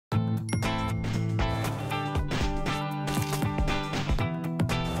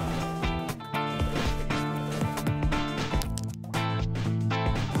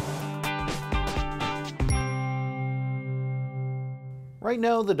Right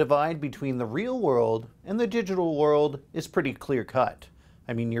now, the divide between the real world and the digital world is pretty clear-cut.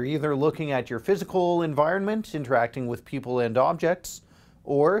 I mean, you're either looking at your physical environment, interacting with people and objects,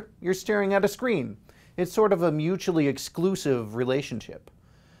 or you're staring at a screen. It's sort of a mutually exclusive relationship.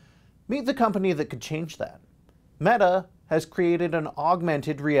 Meet the company that could change that. Meta has created an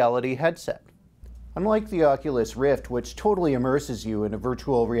augmented reality headset. Unlike the Oculus Rift, which totally immerses you in a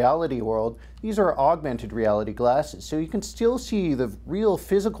virtual reality world, these are augmented reality glasses, so you can still see the real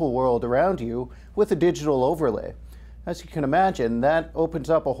physical world around you with a digital overlay. As you can imagine, that opens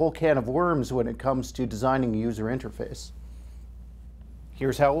up a whole can of worms when it comes to designing a user interface.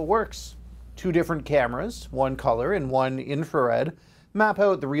 Here's how it works. Two different cameras, one color and one infrared, map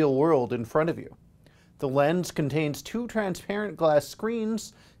out the real world in front of you. The lens contains two transparent glass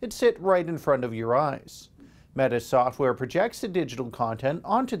screens that sit right in front of your eyes. Meta's software projects the digital content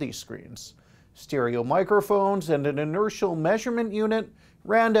onto these screens. Stereo microphones and an inertial measurement unit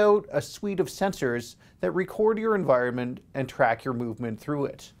round out a suite of sensors that record your environment and track your movement through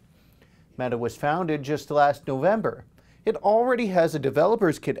it. Meta was founded just last November. It already has a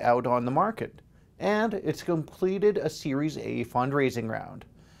developer's kit out on the market, and it's completed a Series A fundraising round.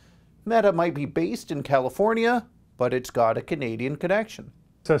 Meta might be based in California, but it's got a Canadian connection.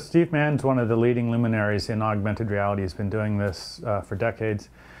 So Steve Mann's one of the leading luminaries in augmented reality. He's been doing this for decades.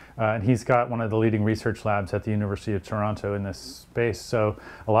 And he's got one of the leading research labs at the University of Toronto in this space. So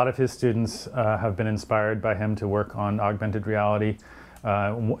a lot of his students have been inspired by him to work on augmented reality,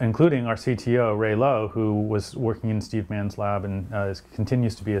 including our CTO, Ray Lowe, who was working in Steve Mann's lab and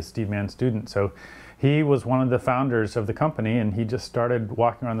continues to be a Steve Mann student. So he was one of the founders of the company, and he just started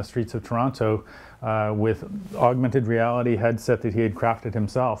walking around the streets of Toronto with augmented reality headset that he had crafted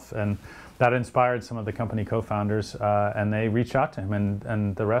himself. And that inspired some of the company co-founders, and they reached out to him,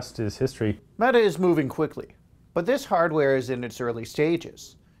 and the rest is history. Meta is moving quickly, but this hardware is in its early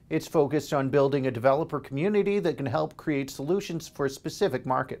stages. It's focused on building a developer community that can help create solutions for specific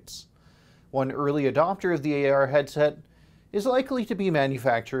markets. One early adopter of the AR headset is likely to be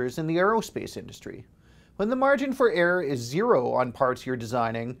manufacturers in the aerospace industry. When the margin for error is zero on parts you're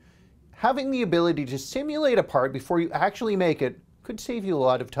designing, having the ability to simulate a part before you actually make it could save you a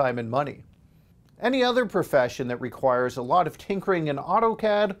lot of time and money. Any other profession that requires a lot of tinkering in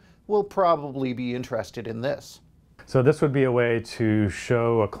AutoCAD will probably be interested in this. So this would be a way to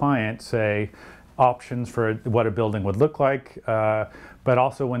show a client, say, options for what a building would look like, but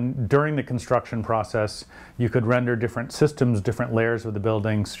also during the construction process, you could render different systems, different layers of the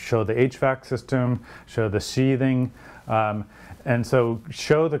buildings, show the HVAC system, show the sheathing, and so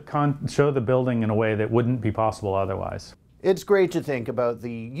show the building in a way that wouldn't be possible otherwise. It's great to think about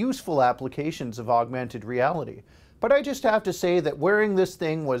the useful applications of augmented reality, but I just have to say that wearing this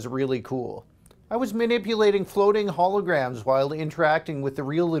thing was really cool. I was manipulating floating holograms while interacting with the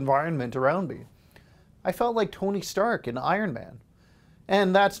real environment around me. I felt like Tony Stark in Ironman.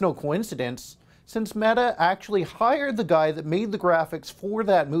 And that's no coincidence, since Meta actually hired the guy that made the graphics for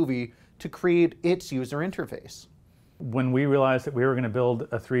that movie to create its user interface. When we realized that we were going to build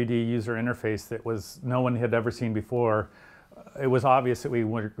a 3D user interface that no one had ever seen before, it was obvious that we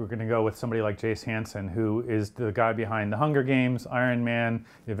were going to go with somebody like Jace Hansen, who is the guy behind the Hunger Games, Ironman,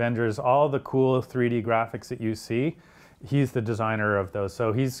 the Avengers, all the cool 3D graphics that you see. He's the designer of those,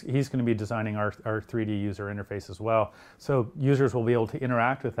 so he's going to be designing our 3D user interface as well. So users will be able to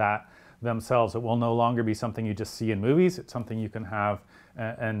interact with that themselves. It will no longer be something you just see in movies. It's something you can have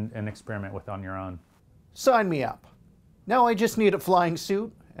and experiment with on your own. Sign me up. Now I just need a flying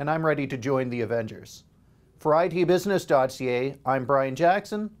suit, and I'm ready to join the Avengers. For itbusiness.ca, I'm Brian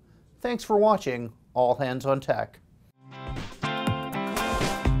Jackson. Thanks for watching All Hands on Tech.